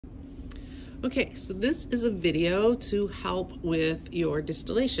Okay, so this is a video to help with your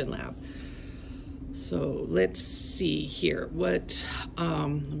distillation lab. So let's see here what, let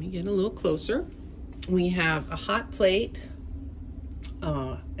me get a little closer. We have a hot plate,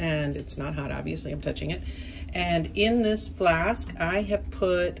 and it's not hot, obviously, I'm touching it. And in this flask, I have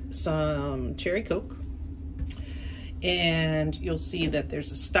put some cherry Coke, and you'll see that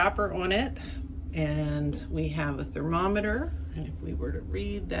there's a stopper on it, and we have a thermometer. And if we were to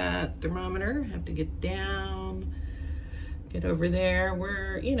read that thermometer, have to get down, get over there.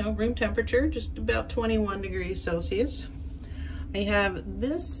 We're, room temperature, just about 21 degrees Celsius. I have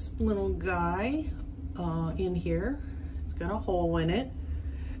this little guy in here. It's got a hole in it.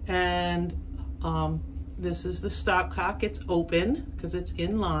 And this is the stopcock. It's open because it's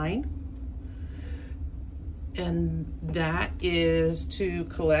in line. And that is to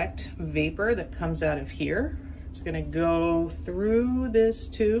collect vapor that comes out of here. It's gonna go through this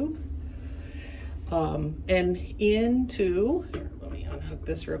tube and into, here, let me unhook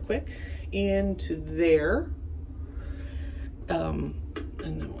this real quick, into there. And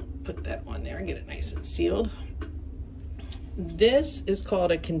then we'll put that on there and get it nice and sealed. This is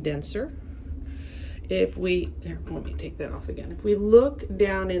called a condenser. If we, here, let me take that off again. If we look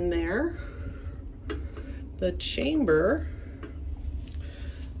down in there, the chamber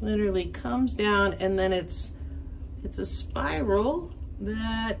literally comes down, and then it's a spiral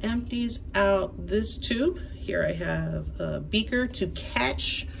that empties out this tube. Here I have a beaker to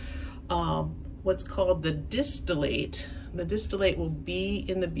catch what's called the distillate. The distillate will be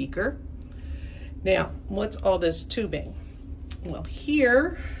in the beaker. Now, what's all this tubing? Well,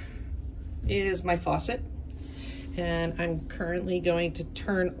 here is my faucet, and I'm currently going to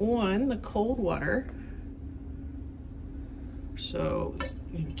turn on the cold water. So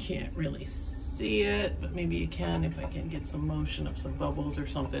you can't really see it, but maybe you can if I can get some motion of some bubbles or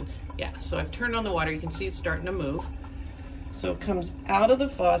something. Yeah, so I've turned on the water. You can see it's starting to move. So it comes out of the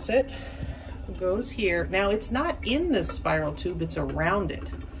faucet, goes here. Now it's not in this spiral tube, it's around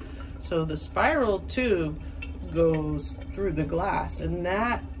it. So the spiral tube goes through the glass, and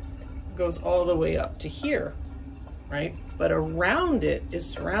that goes all the way up to here, right? But around it is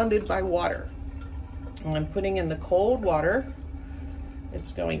surrounded by water. And I'm putting in the cold water.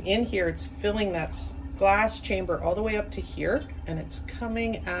 It's going in here, it's filling that glass chamber all the way up to here, and it's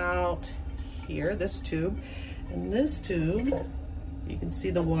coming out here, this tube. And this tube, you can see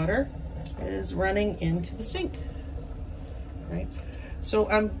the water is running into the sink, right? So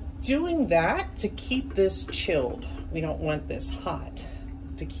I'm doing that to keep this chilled. We don't want this hot,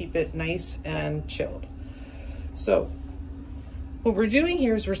 to keep it nice and chilled. So what we're doing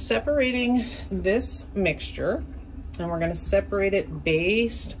here is we're separating this mixture, and we're going to separate it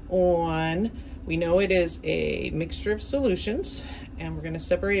based on, we know it is a mixture of solutions, and we're going to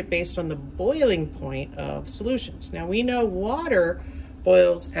separate it based on the boiling point of solutions. Now we know water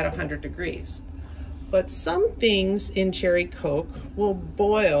boils at 100 degrees, but some things in cherry Coke will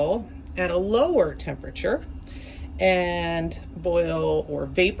boil at a lower temperature and boil or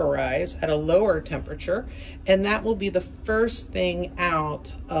vaporize at a lower temperature, and that will be the first thing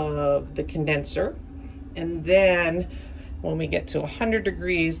out of the condenser. And then when we get to 100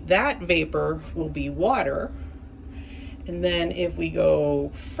 degrees, that vapor will be water. And then if we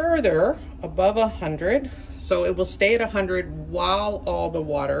go further above 100, so it will stay at 100 while all the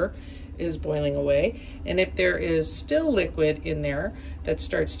water is boiling away. And if there is still liquid in there that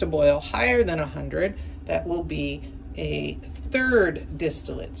starts to boil higher than 100, that will be a third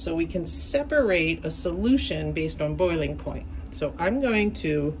distillate. So we can separate a solution based on boiling point. So I'm going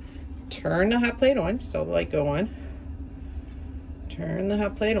to turn the hot plate on, so the light go on. Turn the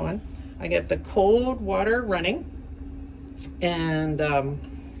hot plate on. I get the cold water running, and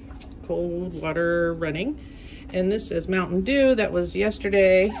cold water running. And this is Mountain Dew. That was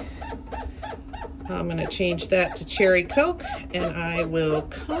yesterday. I'm gonna change that to cherry Coke, and I will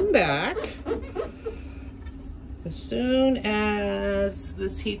come back as soon as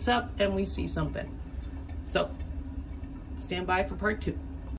this heats up and we see something. So stand by for part 2.